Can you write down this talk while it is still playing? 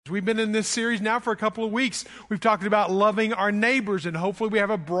We've been in this series now for a couple of weeks. We've talked about loving our neighbors, and hopefully we have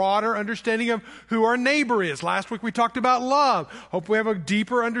a broader understanding of who our neighbor is. Last week we talked about love. Hopefully we have a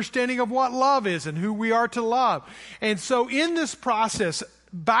deeper understanding of what love is and who we are to love. And so in this process,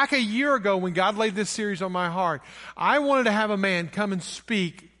 back a year ago when God laid this series on my heart, I wanted to have a man come and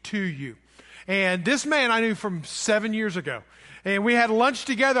speak to you. And this man I knew from 7 years ago. And we had lunch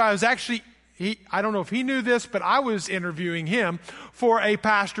together. I was actually, I don't know if he knew this, but I was interviewing him for a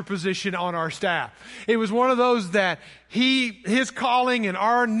pastor position on our staff. It was one of those that his calling and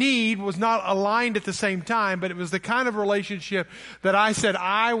our need was not aligned at the same time, but it was the kind of relationship that I said,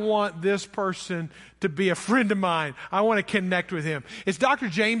 I want this person to be a friend of mine. I want to connect with him. It's Dr.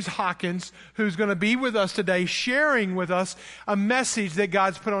 James Hawkins who's going to be with us today, sharing with us a message that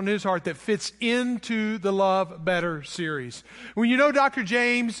God's put on his heart that fits into the Love Better series. When you know Dr.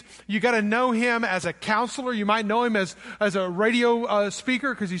 James, you got to know him as a counselor. You might know him as a radio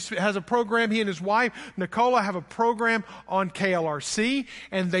speaker because he has a program. He and his wife, Nicola, have a program on KLRC,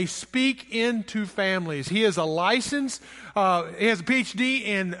 and they speak into families. He is a licensed, he has a PhD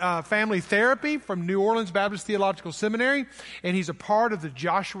in family therapy from New Orleans Baptist Theological Seminary, and he's a part of the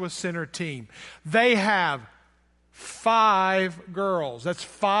Joshua Center team. They have 5 girls. That's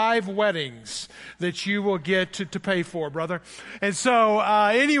 5 weddings that you will get to pay for, brother. And so,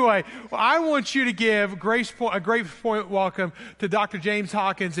 anyway, I want you to give a great point welcome to Dr. James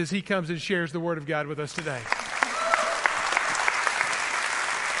Hawkins as he comes and shares the Word of God with us today.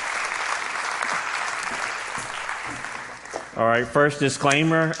 All right, first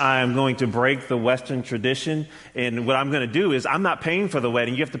disclaimer, I am going to break the Western tradition, and what I'm going to do is I'm not paying for the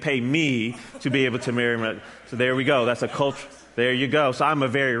wedding. You have to pay me to be able to marry my... So there we go. That's a culture. There you go. So I'm a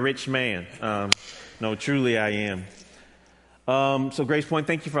very rich man. No, truly I am. So Grace Point,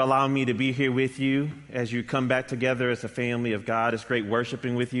 thank you for allowing me to be here with you as you come back together as a family of God. It's great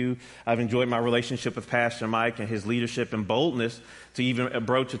worshiping with you. I've enjoyed my relationship with Pastor Mike and his leadership and boldness to even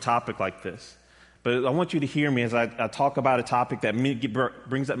broach a topic like this. But I want you to hear me as I talk about a topic that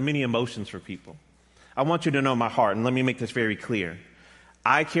brings up many emotions for people. I want you to know my heart, and let me make this very clear.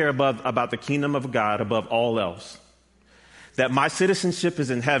 I care about the kingdom of God above all else. That my citizenship is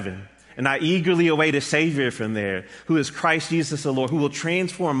in heaven, and I eagerly await a Savior from there, who is Christ Jesus the Lord, who will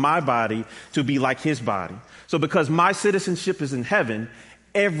transform my body to be like his body. So because my citizenship is in heaven,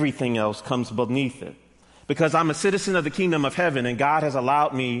 everything else comes beneath it. Because I'm a citizen of the kingdom of heaven, and God has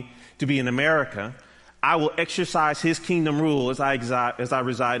allowed me to be in America, I will exercise his kingdom rule as I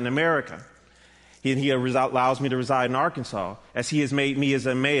reside in America. He allows me to reside in Arkansas, as he has made me as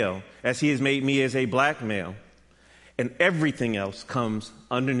a male, as he has made me as a black male. And everything else comes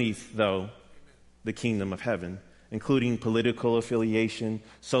underneath, though, the kingdom of heaven, including political affiliation,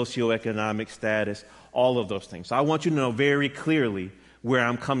 socioeconomic status, all of those things. So I want you to know very clearly where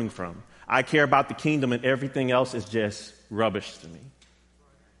I'm coming from. I care about the kingdom, and everything else is just rubbish to me.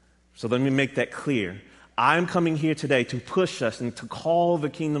 So let me make that clear. I'm coming here today to push us and to call the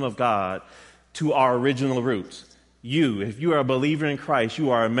kingdom of God to our original roots. You, if you are a believer in Christ, you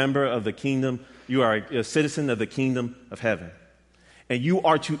are a member of the kingdom. You are a citizen of the kingdom of heaven. And you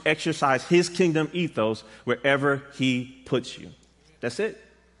are to exercise his kingdom ethos wherever he puts you. That's it.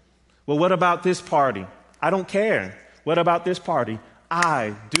 Well, what about this party? I don't care. What about this party?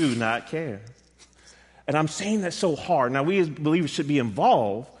 I do not care. And I'm saying that so hard. Now, we as believers should be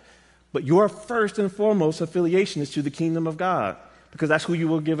involved, but your first and foremost affiliation is to the kingdom of God, because that's who you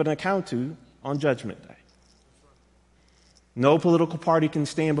will give an account to on Judgment Day. No political party can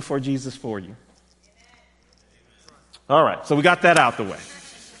stand before Jesus for you. All right, so we got that out the way.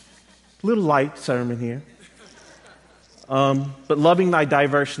 Little light sermon here. But loving thy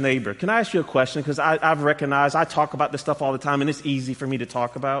diverse neighbor. Can I ask you a question? Because I've recognized I talk about this stuff all the time, and it's easy for me to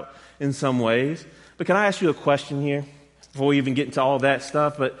talk about in some ways. But can I ask you a question here before we even get into all that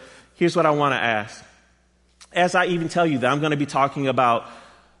stuff? But here's what I want to ask. As I even tell you that I'm going to be talking about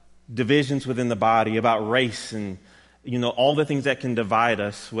divisions within the body, about race and, all the things that can divide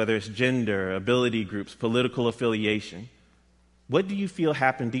us, whether it's gender, ability groups, political affiliation. What do you feel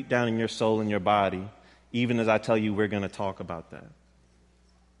happened deep down in your soul and your body, even as I tell you we're going to talk about that?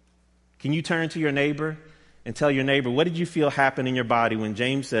 Can you turn to your neighbor and tell your neighbor, what did you feel happened in your body when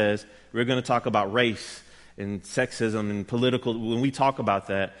James says we're going to talk about race and sexism and political? When we talk about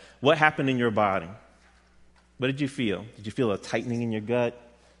that, what happened in your body? What did you feel? Did you feel a tightening in your gut,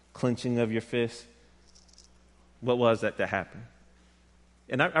 clenching of your fist? What was that happened?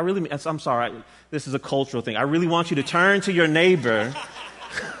 And I'm sorry, this is a cultural thing. I really want you to turn to your neighbor.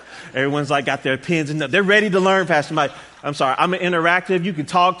 Everyone's got their pens and they're ready to learn, Pastor Mike. I'm sorry, I'm interactive. You can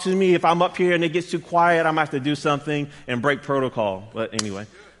talk to me. If I'm up here and it gets too quiet, I'm going to have to do something and break protocol. But anyway,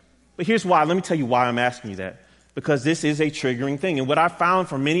 But here's why. Let me tell you why I'm asking you that. Because this is a triggering thing. And what I found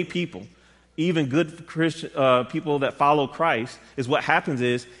for many people, even good Christian people that follow Christ, is what happens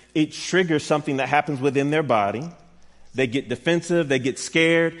is it triggers something that happens within their body. They get defensive, they get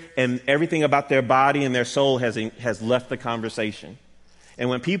scared, and everything about their body and their soul has left the conversation. And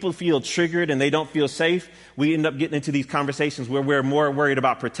when people feel triggered and they don't feel safe, we end up getting into these conversations where we're more worried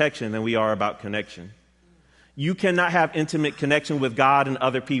about protection than we are about connection. You cannot have intimate connection with God and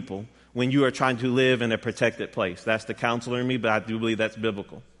other people when you are trying to live in a protected place. That's the counselor in me, but I do believe that's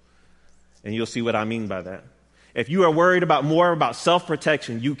biblical. And you'll see what I mean by that. If you are worried more about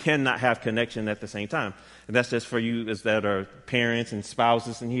self-protection, you cannot have connection at the same time. And that's just for you as that are parents and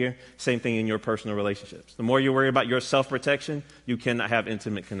spouses in here. Same thing in your personal relationships. The more you worry about your self-protection, you cannot have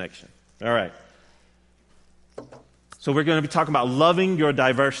intimate connection. All right. So we're going to be talking about loving your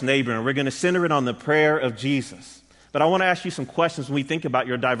diverse neighbor, and we're going to center it on the prayer of Jesus. But I want to ask you some questions when we think about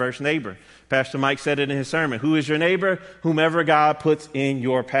your diverse neighbor. Pastor Mike said it in his sermon. Who is your neighbor? Whomever God puts in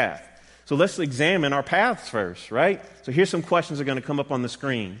your path. So let's examine our paths first, right? So here's some questions that are going to come up on the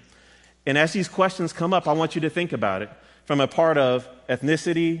screen. And as these questions come up, I want you to think about it from a part of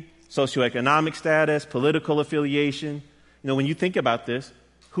ethnicity, socioeconomic status, political affiliation. You know, when you think about this,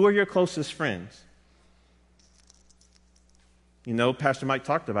 who are your closest friends? You know, Pastor Mike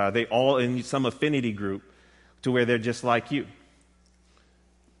talked about it. They all in some affinity group to where they're just like you.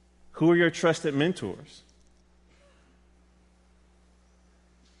 Who are your trusted mentors?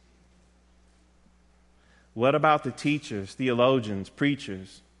 What about the teachers, theologians,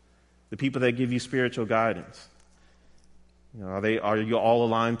 preachers, the people that give you spiritual guidance? You know, are you all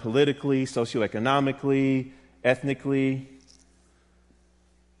aligned politically, socioeconomically, ethnically?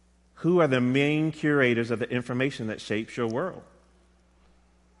 Who are the main curators of the information that shapes your world?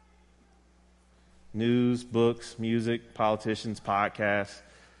 News, books, music, politicians, podcasts,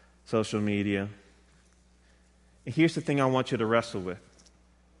 social media. And here's the thing I want you to wrestle with.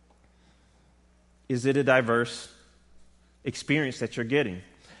 Is it a diverse experience that you're getting?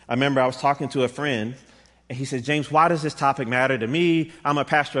 I remember I was talking to a friend, and he said, James, why does this topic matter to me? I'm a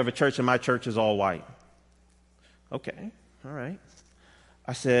pastor of a church, and my church is all white. Okay, all right.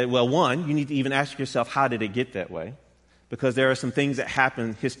 I said, well, one, you need to even ask yourself, how did it get that way? Because there are some things that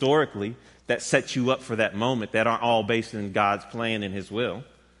happen historically that set you up for that moment that aren't all based in God's plan and his will,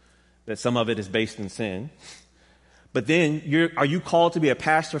 that some of it is based in sin. But then, are you called to be a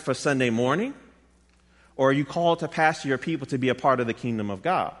pastor for Sunday morning? Or are you called to pastor your people to be a part of the kingdom of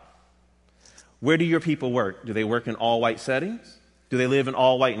God? Where do your people work? Do they work in all-white settings? Do they live in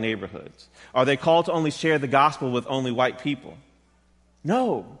all-white neighborhoods? Are they called to only share the gospel with only white people?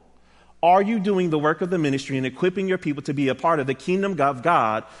 No. Are you doing the work of the ministry and equipping your people to be a part of the kingdom of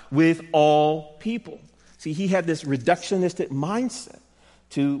God with all people? See, he had this reductionistic mindset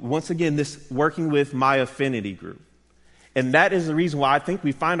to, once again, this working with my affinity group. And that is the reason why I think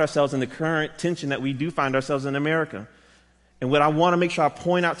we find ourselves in the current tension that we do find ourselves in America. And what I want to make sure I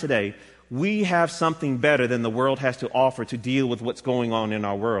point out today, we have something better than the world has to offer to deal with what's going on in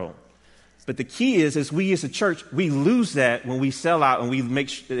our world. But the key is we as a church, we lose that when we sell out and we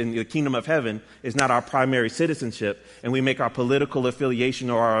make in the kingdom of heaven is not our primary citizenship, and we make our political affiliation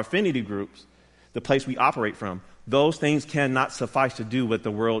or our affinity groups the place we operate from. Those things cannot suffice to do what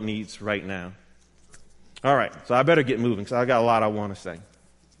the world needs right now. All right, so I better get moving because I got a lot I want to say.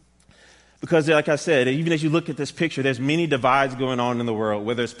 Because like I said, even as you look at this picture, there's many divides going on in the world,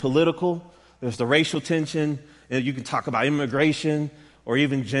 whether it's political, there's the racial tension, and you can talk about immigration or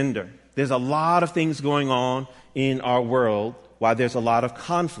even gender. There's a lot of things going on in our world while there's a lot of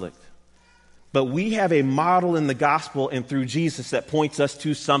conflict. But we have a model in the gospel and through Jesus that points us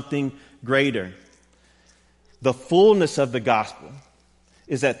to something greater. The fullness of the gospel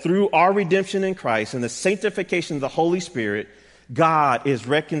is that through our redemption in Christ and the sanctification of the Holy Spirit, God is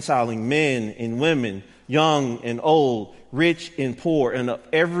reconciling men and women, young and old, rich and poor, and of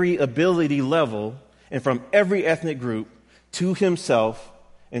every ability level and from every ethnic group to himself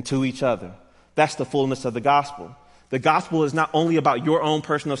and to each other. That's the fullness of the gospel. The gospel is not only about your own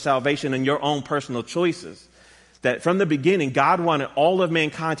personal salvation and your own personal choices. That from the beginning, God wanted all of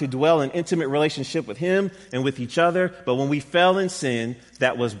mankind to dwell in intimate relationship with him and with each other. But when we fell in sin,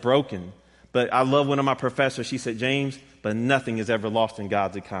 that was broken. But I love one of my professors. She said, James, but nothing is ever lost in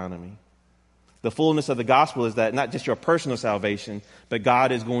God's economy. The fullness of the gospel is that not just your personal salvation, but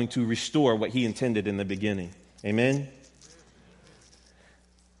God is going to restore what he intended in the beginning. Amen?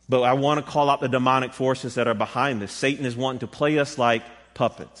 But I want to call out the demonic forces that are behind this. Satan is wanting to play us like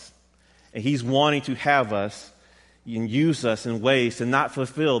puppets. And he's wanting to have us and use us in ways to not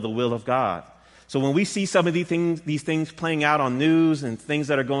fulfill the will of God. So when we see some of these things playing out on news and things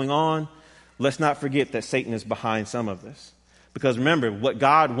that are going on, let's not forget that Satan is behind some of this. Because remember, what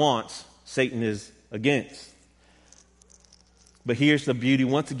God wants, Satan is against. But here's the beauty.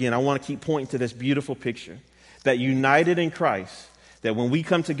 Once again, I want to keep pointing to this beautiful picture that united in Christ, that when we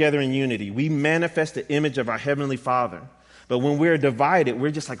come together in unity, we manifest the image of our Heavenly Father. But when we're divided,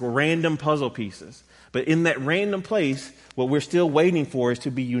 we're just like random puzzle pieces. But in that random place, what we're still waiting for is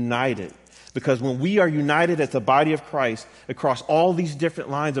to be united. Because when we are united as the body of Christ across all these different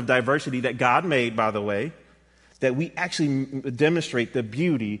lines of diversity that God made, by the way, that we actually demonstrate the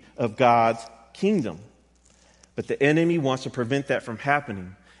beauty of God's kingdom. But the enemy wants to prevent that from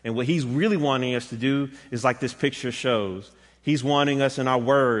happening. And what he's really wanting us to do is like this picture shows. He's wanting us in our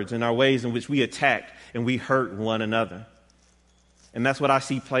words and our ways in which we attack and we hurt one another. And that's what I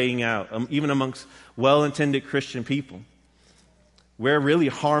see playing out, even amongst well-intended Christian people. We're really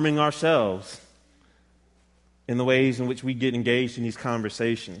harming ourselves in the ways in which we get engaged in these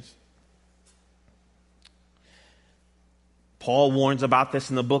conversations. Paul warns about this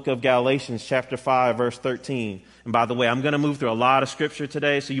in the book of Galatians, chapter 5, verse 13. And by the way, I'm going to move through a lot of scripture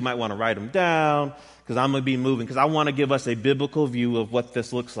today, so you might want to write them down, because I'm going to be moving, because I want to give us a biblical view of what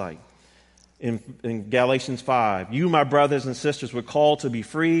this looks like. In Galatians 5, you, my brothers and sisters, were called to be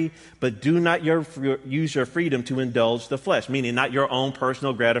free, but do not use your freedom to indulge the flesh, meaning not your own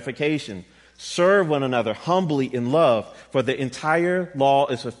personal gratification. Serve one another humbly in love, for the entire law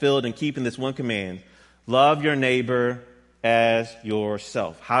is fulfilled in keeping this one command. Love your neighbor as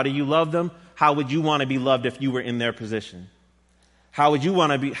yourself. How do you love them? How would you want to be loved if you were in their position? How would you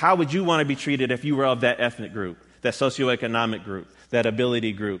want to be treated if you were of that ethnic group, that socioeconomic group, that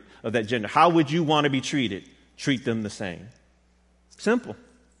ability group, of that gender? How would you want to be treated? Treat them the same. Simple.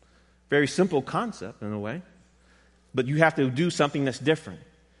 Very simple concept in a way. But you have to do something that's different.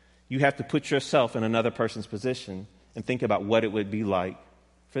 You have to put yourself in another person's position and think about what it would be like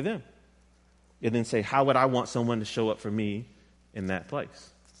for them. And then say, how would I want someone to show up for me in that place?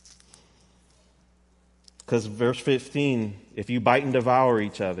 Because verse 15, if you bite and devour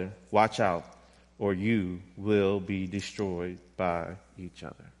each other, watch out, or you will be destroyed by each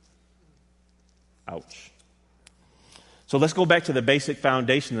other. Ouch. So let's go back to the basic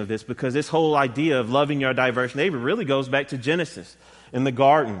foundation of this, because this whole idea of loving your diverse neighbor really goes back to Genesis in the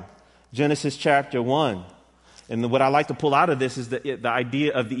garden, Genesis chapter 1. And what I like to pull out of this is the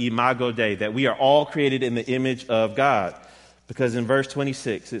idea of the imago Dei, that we are all created in the image of God. Because in verse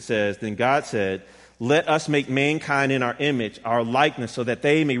 26 it says, then God said, let us make mankind in our image, our likeness, so that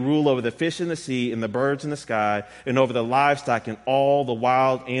they may rule over the fish in the sea and the birds in the sky and over the livestock and all the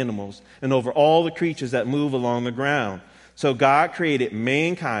wild animals and over all the creatures that move along the ground. So God created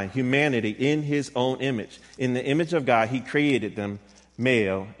mankind, humanity, in his own image. In the image of God, he created them,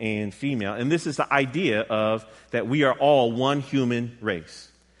 male and female. And this is the idea of that we are all one human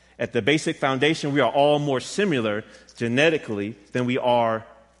race. At the basic foundation, we are all more similar genetically than we are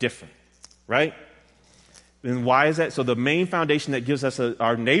different, right? And why is that? So the main foundation that gives us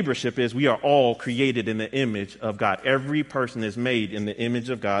our neighborship is we are all created in the image of God. Every person is made in the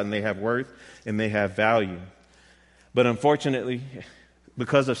image of God, and they have worth and they have value. But unfortunately,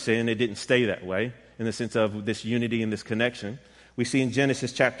 because of sin, it didn't stay that way in the sense of this unity and this connection. We see in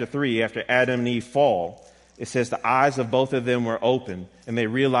Genesis chapter 3, after Adam and Eve fall, it says the eyes of both of them were open, and they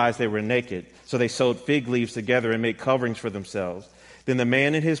realized they were naked. So they sewed fig leaves together and made coverings for themselves. Then the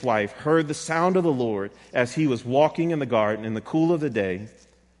man and his wife heard the sound of the Lord as he was walking in the garden in the cool of the day,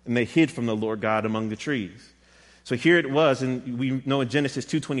 and they hid from the Lord God among the trees. So here it was, and we know in Genesis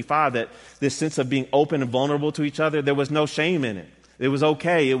 2:25 that this sense of being open and vulnerable to each other, there was no shame in it. It was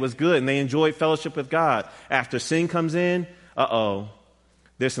okay. It was good, and they enjoyed fellowship with God. After sin comes in,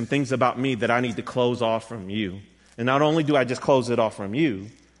 there's some things about me that I need to close off from you. And not only do I just close it off from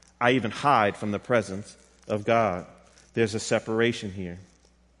you, I even hide from the presence of God. There's a separation here.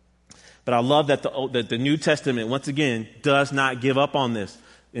 But I love that the New Testament, once again, does not give up on this.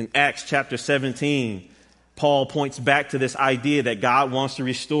 In Acts chapter 17, Paul points back to this idea that God wants to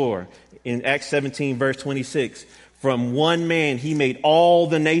restore. In Acts 17, verse 26, from one man he made all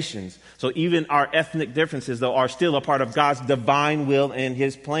the nations. So even our ethnic differences, though, are still a part of God's divine will and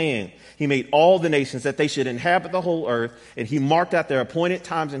his plan. He made all the nations that they should inhabit the whole earth, and he marked out their appointed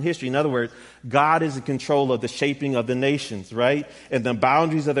times in history. In other words, God is in control of the shaping of the nations, right? And the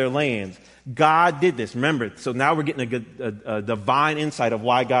boundaries of their lands. God did this. Remember, so now we're getting a divine insight of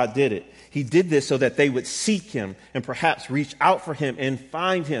why God did it. He did this so that they would seek him and perhaps reach out for him and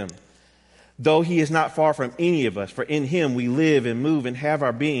find him. though he is not far from any of us, for in him we live and move and have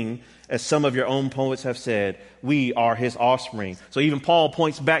our being, as some of your own poets have said, we are his offspring. So even Paul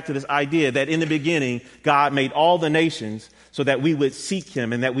points back to this idea that in the beginning, God made all the nations so that we would seek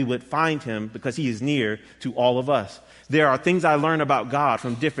him and that we would find him because he is near to all of us. There are things I learn about God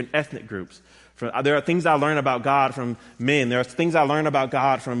from different ethnic groups. There are things I learn about God from men. There are things I learn about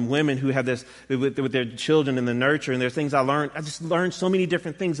God from women who have this with their children in the nurture. And there's things I just learned so many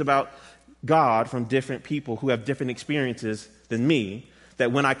different things about God from different people who have different experiences than me,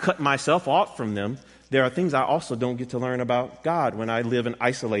 that when I cut myself off from them, there are things I also don't get to learn about God when I live an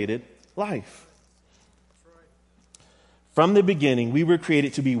isolated life. From the beginning, we were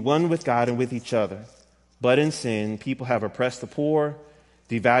created to be one with God and with each other. But in sin, people have oppressed the poor,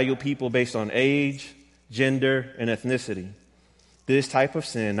 devalued people based on age, gender, and ethnicity. This type of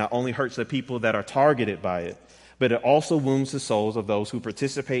sin not only hurts the people that are targeted by it, but it also wounds the souls of those who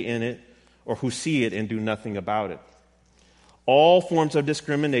participate in it or who see it and do nothing about it. All forms of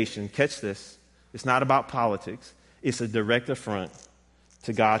discrimination, catch this, it's not about politics. It's a direct affront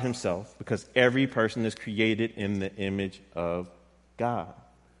to God himself because every person is created in the image of God.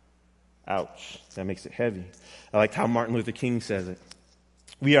 Ouch, that makes it heavy. I like how Martin Luther King says it.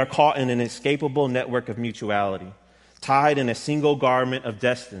 We are caught in an inescapable network of mutuality, tied in a single garment of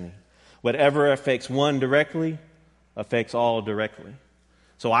destiny. Whatever affects one directly affects all directly.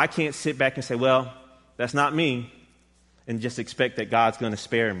 So I can't sit back and say, well, that's not me, and just expect that God's going to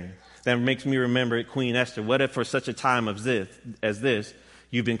spare me. That makes me remember Queen Esther. What if for such a time as this,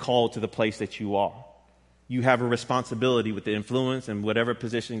 you've been called to the place that you are? You have a responsibility with the influence and whatever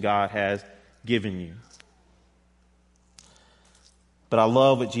position God has given you. But I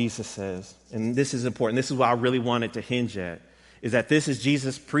love what Jesus says, and this is important. This is what I really wanted to hinge at, is that this is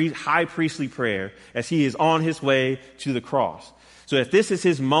Jesus' high priestly prayer as he is on his way to the cross. So if this is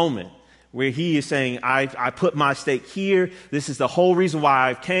his moment where he is saying, I put my stake here, this is the whole reason why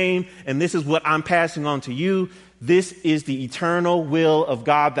I came, and this is what I'm passing on to you, this is the eternal will of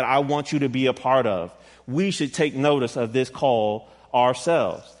God that I want you to be a part of. We should take notice of this call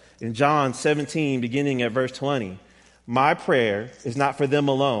ourselves. In John 17, beginning at verse 20, my prayer is not for them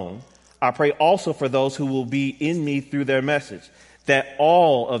alone. I pray also for those who will be in me through their message, that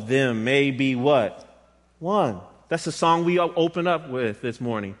all of them may be what? One. That's the song we open up with this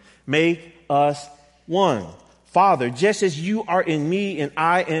morning. Make us one. Father, just as you are in me and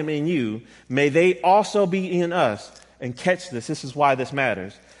I am in you, may they also be in us. And catch this, this is why this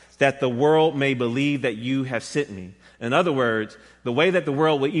matters, that the world may believe that you have sent me. In other words, the way that the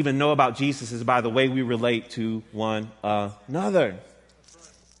world will even know about Jesus is by the way we relate to one another.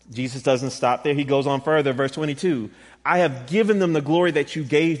 Jesus doesn't stop there. He goes on further, verse 22. I have given them the glory that you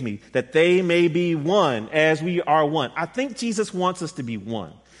gave me, that they may be one as we are one. I think Jesus wants us to be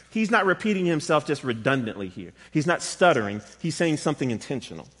one. He's not repeating himself just redundantly here. He's not stuttering. He's saying something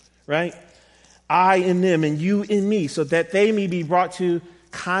intentional, right? I in them and you in me, so that they may be brought to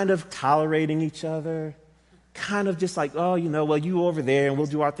kind of tolerating each other, kind of just like, oh, well, you over there and we'll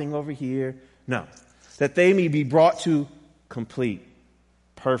do our thing over here. No, that they may be brought to complete,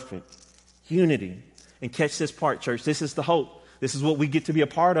 perfect unity. And catch this part, church. This is the hope. This is what we get to be a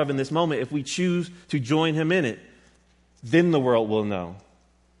part of in this moment. If we choose to join him in it, then the world will know.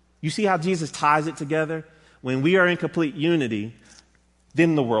 You see how Jesus ties it together? When we are in complete unity,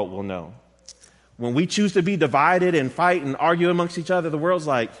 then the world will know. When we choose to be divided and fight and argue amongst each other, the world's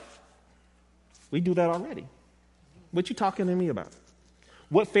like, we do that already. What you talking to me about?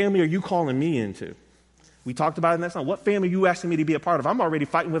 What family are you calling me into? We talked about it in that song. What family are you asking me to be a part of? I'm already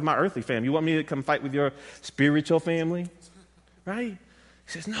fighting with my earthly family. You want me to come fight with your spiritual family? Right?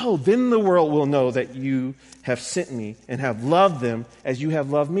 He says, no, then the world will know that you have sent me and have loved them as you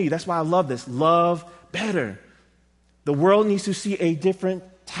have loved me. That's why I love this. Love better. The world needs to see a different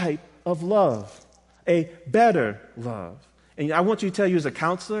type of love, a better love. And I want you to tell you as a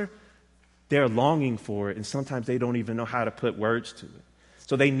counselor, they're longing for it, and sometimes they don't even know how to put words to it.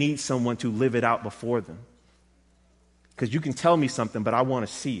 So they need someone to live it out before them. Because you can tell me something, but I want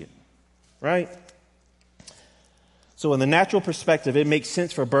to see it, right? So in the natural perspective, it makes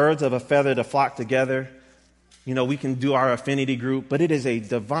sense for birds of a feather to flock together. We can do our affinity group, but it is a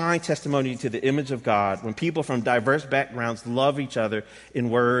divine testimony to the image of God when people from diverse backgrounds love each other in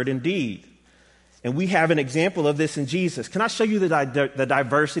word and deed. And we have an example of this in Jesus. Can I show you the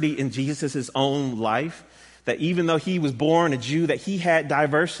diversity in Jesus' own life? That even though he was born a Jew, that he had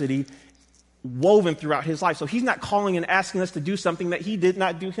diversity woven throughout his life. So he's not calling and asking us to do something that he did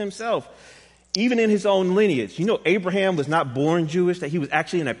not do himself. Even in his own lineage. Abraham was not born Jewish, that he was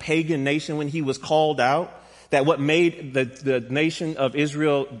actually in a pagan nation when he was called out. That what made the nation of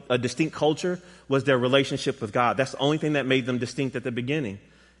Israel a distinct culture was their relationship with God. That's the only thing that made them distinct at the beginning.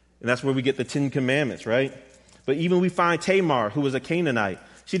 And that's where we get the 10 Commandments, right? But even we find Tamar, who was a Canaanite.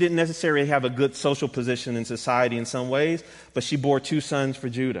 She didn't necessarily have a good social position in society in some ways, but she bore 2 sons for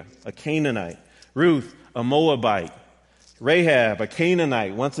Judah, a Canaanite. Ruth, a Moabite. Rahab, a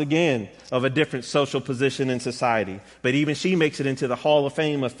Canaanite, once again, of a different social position in society. But even she makes it into the Hall of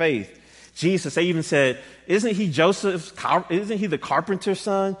Fame of faith. Jesus, they even said, isn't he the carpenter's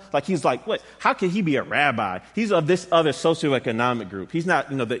son? Like, he's like, what? How can he be a rabbi? He's of this other socioeconomic group. He's not,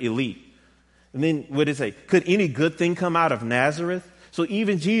 the elite. And then what did it say? Could any good thing come out of Nazareth? So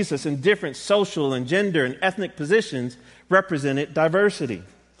even Jesus in different social and gender and ethnic positions represented diversity.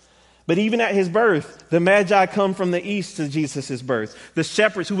 But even at his birth, the Magi come from the east to Jesus' birth. The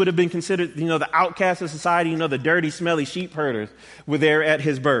shepherds who would have been considered, the outcasts of society, the dirty, smelly sheep herders were there at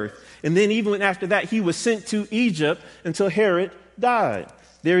his birth. And then even after that, he was sent to Egypt until Herod died.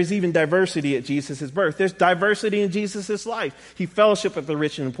 There is even diversity at Jesus' birth. There's diversity in Jesus' life. He fellowshiped with the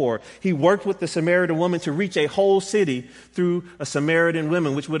rich and poor. He worked with the Samaritan woman to reach a whole city through a Samaritan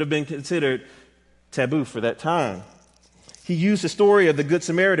woman, which would have been considered taboo for that time. He used the story of the Good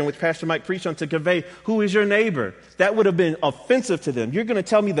Samaritan, which Pastor Mike preached on, to convey who is your neighbor. That would have been offensive to them. You're going to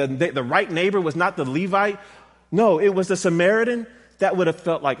tell me the right neighbor was not the Levite? No, it was the Samaritan. That would have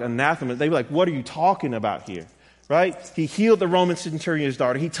felt like anathema. They'd be like, what are you talking about here? Right? He healed the Roman centurion's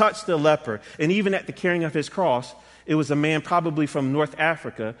daughter. He touched the leper. And even at the carrying of his cross, it was a man probably from North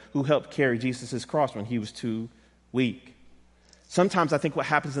Africa who helped carry Jesus' cross when he was too weak. Sometimes I think what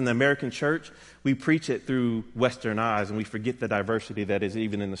happens in the American church, we preach it through Western eyes and we forget the diversity that is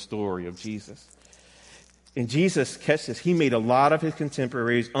even in the story of Jesus. And Jesus, catch this, he made a lot of his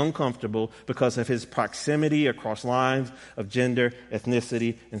contemporaries uncomfortable because of his proximity across lines of gender,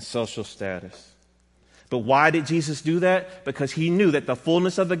 ethnicity, and social status. But why did Jesus do that? Because he knew that the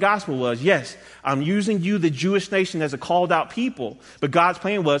fullness of the gospel was, yes, I'm using you, the Jewish nation, as a called out people. But God's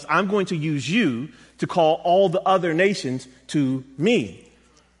plan was, I'm going to use you to call all the other nations to me.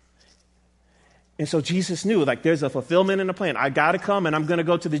 And so Jesus knew, there's a fulfillment in the plan. I got to come and I'm going to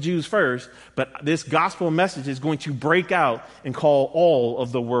go to the Jews first. But this gospel message is going to break out and call all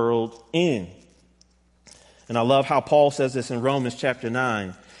of the world in. And I love how Paul says this in Romans chapter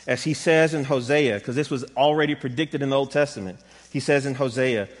 9. As he says in Hosea, because this was already predicted in the Old Testament, he says in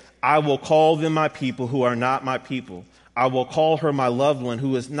Hosea, I will call them my people who are not my people. I will call her my loved one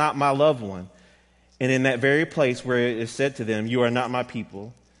who is not my loved one. And in that very place where it is said to them, you are not my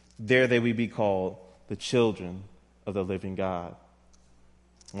people, there they will be called the children of the living God.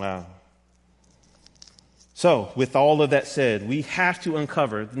 Wow. So, with all of that said, we have to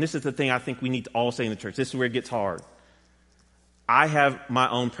uncover, and this is the thing I think we need to all say in the church. This is where it gets hard. I have my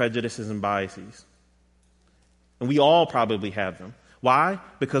own prejudices and biases. And we all probably have them. Why?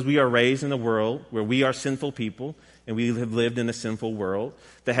 Because we are raised in a world where we are sinful people and we have lived in a sinful world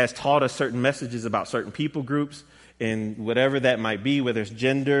that has taught us certain messages about certain people groups and whatever that might be, whether it's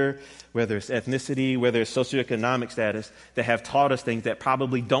gender, whether it's ethnicity, whether it's socioeconomic status, that have taught us things that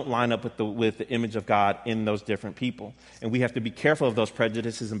probably don't line up with the image of God in those different people. And we have to be careful of those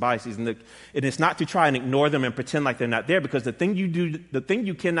prejudices and biases. And it's not to try and ignore them and pretend like they're not there, because the thing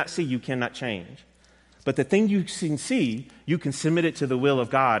you cannot see, you cannot change. But the thing you can see, you can submit it to the will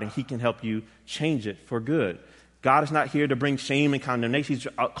of God, and he can help you change it for good. God is not here to bring shame and condemnation. He's to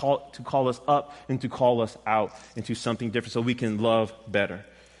call us up and to call us out into something different so we can love better.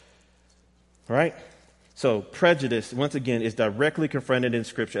 All right? So prejudice, once again, is directly confronted in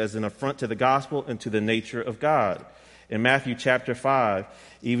Scripture as an affront to the gospel and to the nature of God. In Matthew chapter 5,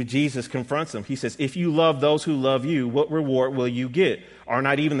 even Jesus confronts them. He says, if you love those who love you, what reward will you get? Are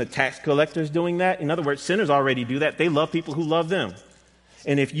not even the tax collectors doing that? In other words, sinners already do that. They love people who love them.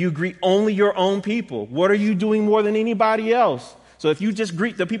 And if you greet only your own people, what are you doing more than anybody else? So if you just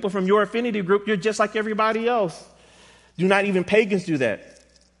greet the people from your affinity group, you're just like everybody else. Do not even pagans do that.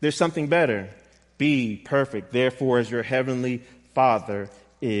 There's something better. Be perfect, therefore, as your heavenly Father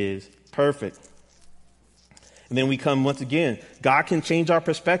is perfect. And then we come once again. God can change our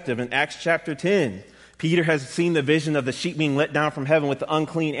perspective. In Acts chapter 10, Peter has seen the vision of the sheep being let down from heaven with the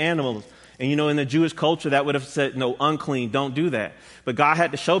unclean animals. And in the Jewish culture, that would have said, no, unclean, don't do that. But God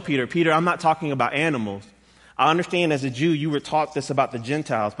had to show Peter, I'm not talking about animals. I understand as a Jew, you were taught this about the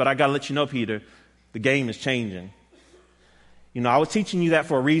Gentiles, but I got to let you know, Peter, the game is changing. I was teaching you that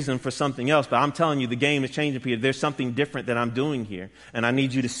for a reason, for something else, but I'm telling you, the game is changing, Peter. There's something different that I'm doing here, and I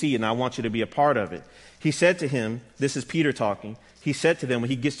need you to see it, and I want you to be a part of it. He said to him, this is Peter talking, he said to them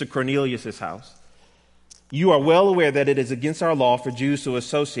when he gets to Cornelius' house, you are well aware that it is against our law for Jews to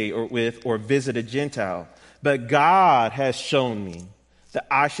associate with or visit a Gentile. But God has shown me that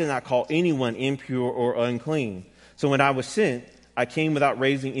I should not call anyone impure or unclean. So when I was sent, I came without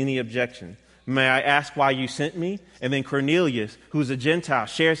raising any objection. May I ask why you sent me? And then Cornelius, who's a Gentile,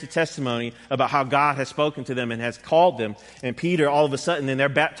 shares the testimony about how God has spoken to them and has called them. And Peter, all of a sudden, then they're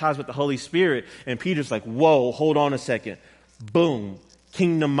baptized with the Holy Spirit. And Peter's like, whoa, hold on a second. Boom.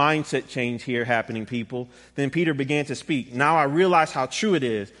 Kingdom mindset change here happening, people. Then Peter began to speak. Now I realize how true it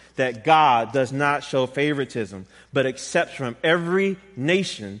is that God does not show favoritism, but accepts from every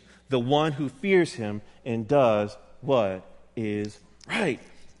nation the one who fears him and does what is right.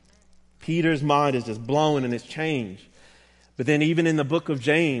 Peter's mind is just blown and it's changed. But then even in the book of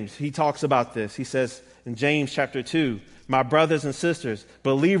James, he talks about this. He says in James chapter 2, my brothers and sisters,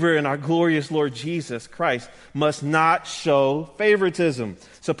 believer in our glorious Lord Jesus Christ must not show favoritism.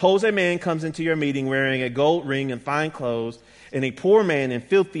 Suppose a man comes into your meeting wearing a gold ring and fine clothes, and a poor man in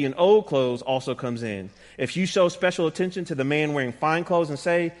filthy and old clothes also comes in. If you show special attention to the man wearing fine clothes and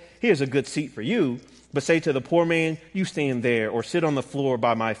say, here's a good seat for you, but say to the poor man, you stand there or sit on the floor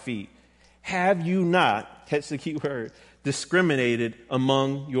by my feet. Have you not, that's the key word, discriminated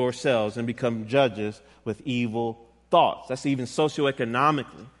among yourselves and become judges with evil thoughts? That's even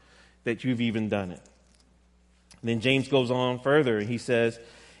socioeconomically that you've even done it. And then James goes on further and he says,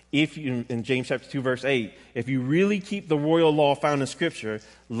 if you, in James chapter 2, verse 8, if you really keep the royal law found in Scripture,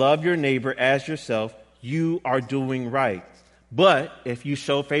 love your neighbor as yourself, you are doing right. But if you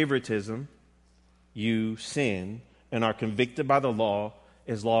show favoritism, you sin and are convicted by the law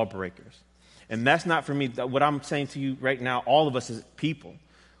as lawbreakers. And that's not for me. What I'm saying to you right now, all of us as people,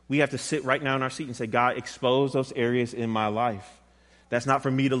 we have to sit right now in our seat and say, God, expose those areas in my life. That's not for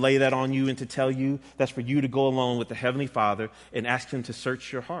me to lay that on you and to tell you. That's for you to go alone with the Heavenly Father and ask him to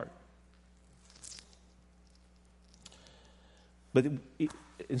search your heart. And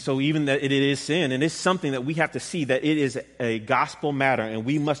so even that it is sin, and it's something that we have to see that it is a gospel matter, and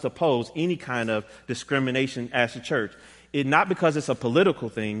we must oppose any kind of discrimination as a church. Not because it's a political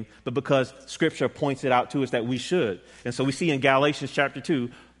thing, but because Scripture points it out to us that we should. And so we see in Galatians chapter 2,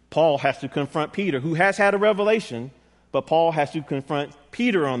 Paul has to confront Peter, who has had a revelation, but Paul has to confront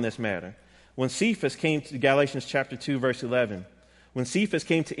Peter on this matter. When Cephas came to Galatians chapter 2, verse 11, when Cephas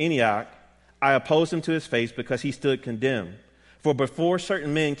came to Antioch, I opposed him to his face because he stood condemned. For before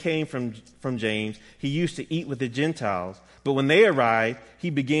certain men came from James, he used to eat with the Gentiles. But when they arrived, he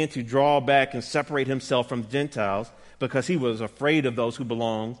began to draw back and separate himself from the Gentiles because he was afraid of those who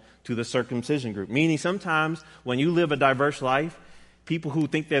belonged to the circumcision group. Meaning sometimes when you live a diverse life, people who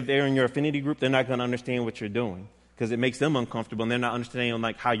think that they're in your affinity group, they're not going to understand what you're doing because it makes them uncomfortable and they're not understanding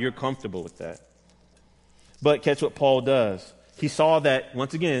like how you're comfortable with that. But catch what Paul does. He saw that,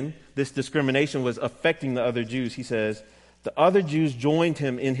 once again, this discrimination was affecting the other Jews. He says, the other Jews joined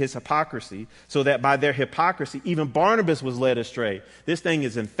him in his hypocrisy, so that by their hypocrisy, even Barnabas was led astray. This thing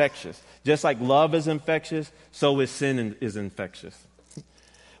is infectious. Just like love is infectious, so is sin is infectious.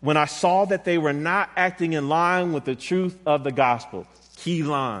 When I saw that they were not acting in line with the truth of the gospel, key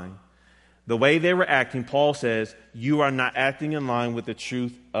line, the way they were acting, Paul says, you are not acting in line with the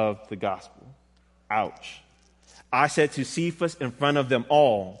truth of the gospel. Ouch. I said to Cephas in front of them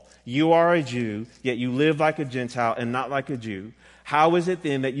all, you are a Jew, yet you live like a Gentile and not like a Jew. How is it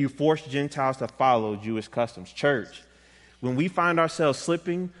then that you force Gentiles to follow Jewish customs? Church, when we find ourselves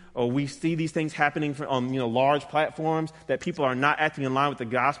slipping or we see these things happening on large platforms, that people are not acting in line with the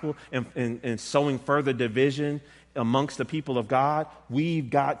gospel and sowing further division amongst the people of God,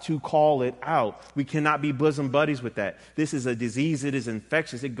 we've got to call it out. We cannot be bosom buddies with that. This is a disease. It is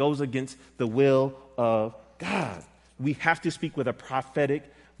infectious. It goes against the will of God. We have to speak with a prophetic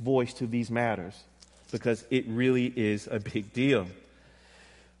voice to these matters because it really is a big deal.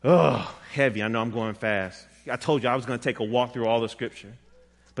 Oh, heavy. I know I'm going fast. I told you I was going to take a walk through all the Scripture,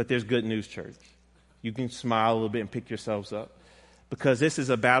 but there's good news, church. You can smile a little bit and pick yourselves up because this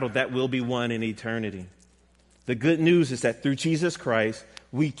is a battle that will be won in eternity. The good news is that through Jesus Christ,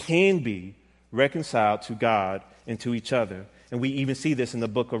 we can be reconciled to God and to each other. And we even see this in the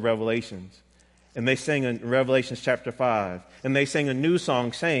book of Revelations. And they sang in Revelations chapter 5. And they sang a new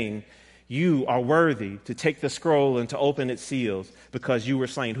song saying, you are worthy to take the scroll and to open its seals because you were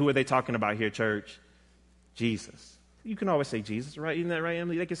slain. Who are they talking about here, church? Jesus. You can always say Jesus, right? Isn't that right,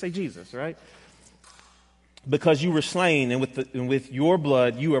 Emily? They can say Jesus, right? Because you were slain and with your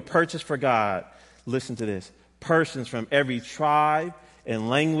blood you were purchased for God. Listen to this. Persons from every tribe and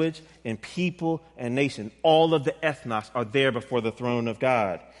language and people and nation. All of the ethnos are there before the throne of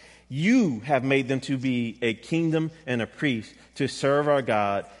God. You have made them to be a kingdom and a priest to serve our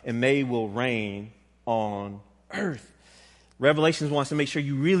God, and they will reign on earth. Revelation wants to make sure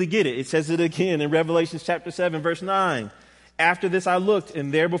you really get it. It says it again in Revelation chapter 7, verse 9. After this I looked,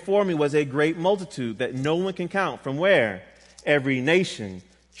 and there before me was a great multitude that no one can count. From where? Every nation,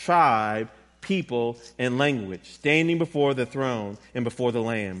 tribe, people, and language, standing before the throne and before the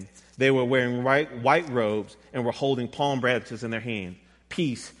Lamb. They were wearing white robes and were holding palm branches in their hand.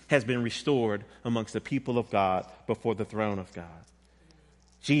 Peace has been restored amongst the people of God before the throne of God.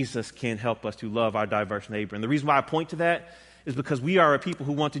 Jesus can help us to love our diverse neighbor. And the reason why I point to that is because we are a people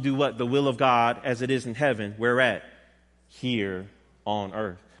who want to do what? The will of God as it is in heaven. Where at? Here on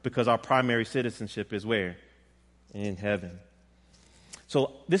earth. Because our primary citizenship is where? In heaven.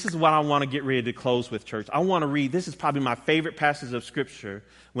 So this is what I want to get ready to close with, church. I want to read, this is probably my favorite passage of Scripture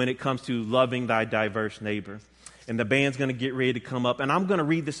when it comes to loving thy diverse neighbor. And the band's going to get ready to come up, and I'm going to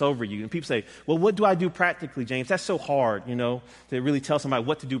read this over you. And people say, well, what do I do practically, James? That's so hard, to really tell somebody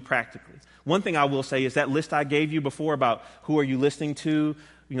what to do practically. One thing I will say is that list I gave you before about who are you listening to,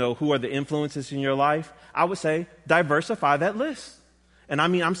 who are the influences in your life, I would say diversify that list. And I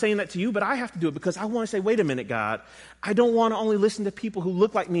mean, I'm saying that to you, but I have to do it because I want to say, wait a minute, God, I don't want to only listen to people who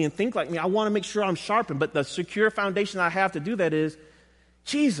look like me and think like me. I want to make sure I'm sharpened. But the secure foundation I have to do that is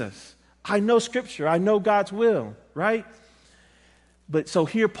Jesus. I know Scripture. I know God's will, right? But so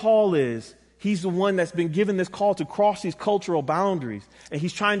here Paul is. He's the one that's been given this call to cross these cultural boundaries. And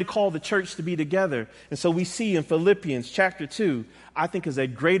he's trying to call the church to be together. And so we see in Philippians chapter 2, I think is a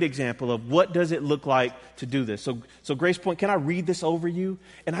great example of what does it look like to do this. So Grace Point, can I read this over you?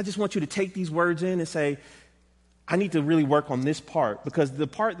 And I just want you to take these words in and say, I need to really work on this part, because the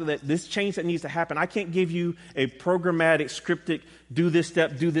part that this change that needs to happen, I can't give you a programmatic, scripted, do this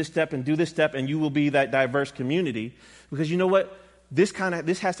step, and do this step, and you will be that diverse community. Because you know what? This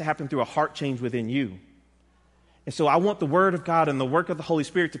has to happen through a heart change within you. And so I want the Word of God and the work of the Holy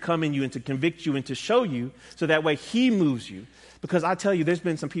Spirit to come in you and to convict you and to show you, so that way He moves you. Because I tell you, there's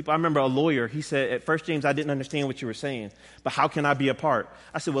been some people, I remember a lawyer, he said, at first, James, I didn't understand what you were saying, but how can I be a part?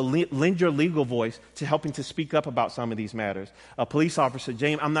 I said, well, lend your legal voice to helping to speak up about some of these matters. A police officer,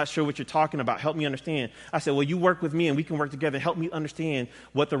 James, I'm not sure what you're talking about. Help me understand. I said, well, you work with me and we can work together and help me understand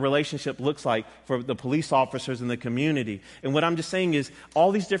what the relationship looks like for the police officers in the community. And what I'm just saying is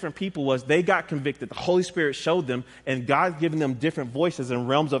all these different people they got convicted. The Holy Spirit showed them, and God's given them different voices and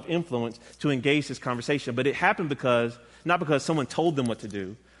realms of influence to engage this conversation. But it happened not because someone told them what to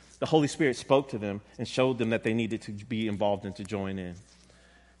do. The Holy Spirit spoke to them and showed them that they needed to be involved and to join in.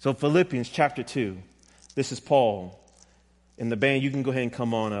 So Philippians chapter 2, this is Paul. And the band, you can go ahead and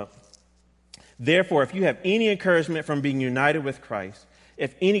come on up. Therefore, if you have any encouragement from being united with Christ,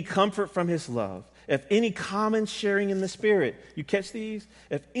 if any comfort from His love, if any common sharing in the Spirit, you catch these?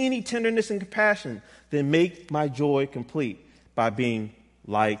 If any tenderness and compassion, then make my joy complete by being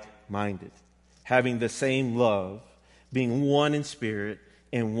like-minded, having the same love, being one in spirit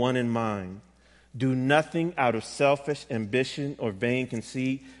and one in mind. Do nothing out of selfish ambition or vain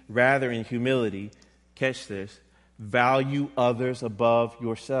conceit, rather in humility, catch this, value others above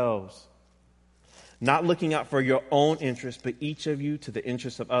yourselves. Not looking out for your own interests, but each of you to the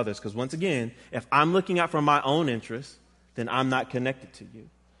interests of others. Because once again, if I'm looking out for my own interests, then I'm not connected to you.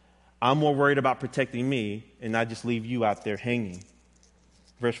 I'm more worried about protecting me, and I just leave you out there hanging.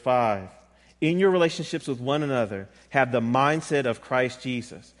 Verse 5. In your relationships with one another, have the mindset of Christ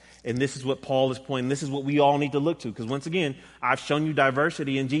Jesus. And this is what Paul is pointing. This is what we all need to look to. Because once again, I've shown you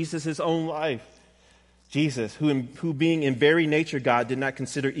diversity in Jesus' own life. Jesus, who being in very nature God, did not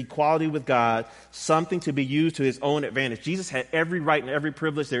consider equality with God something to be used to His own advantage. Jesus had every right and every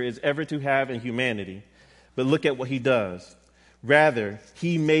privilege there is ever to have in humanity. But look at what He does. Rather,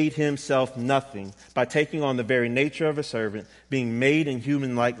 He made Himself nothing by taking on the very nature of a servant, being made in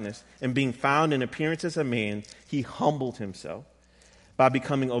human likeness, and being found in appearance as a man, He humbled Himself by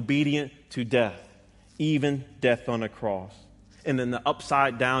becoming obedient to death, even death on a cross. And then the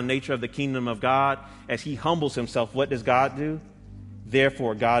upside down nature of the kingdom of God, as He humbles Himself, what does God do?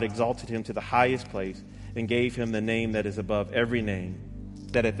 Therefore, God exalted Him to the highest place and gave Him the name that is above every name,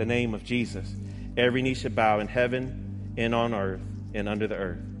 that at the name of Jesus, every knee should bow in heaven and on earth and under the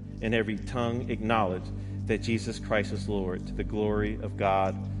earth, and every tongue acknowledge that Jesus Christ is Lord, to the glory of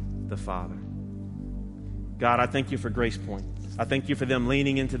God the Father. God, I thank You for Grace Point. I thank You for them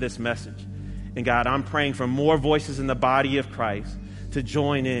leaning into this message. And God, I'm praying for more voices in the body of Christ to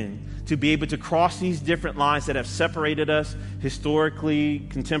join in, to be able to cross these different lines that have separated us historically,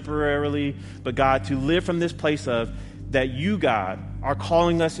 contemporarily, but God, to live from this place of that You, God, are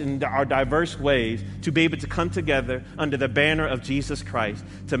calling us in our diverse ways to be able to come together under the banner of Jesus Christ,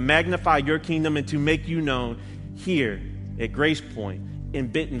 to magnify Your kingdom and to make You known here at Grace Point, in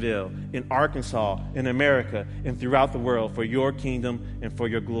Bentonville, in Arkansas, in America, and throughout the world for your kingdom and for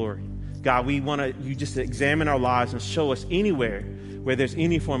your glory. God, we want you just to examine our lives and show us anywhere where there's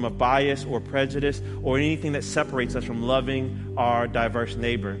any form of bias or prejudice or anything that separates us from loving our diverse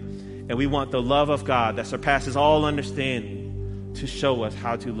neighbor. And we want the love of God that surpasses all understanding to show us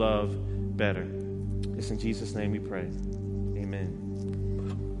how to love better. It's in Jesus' name we pray.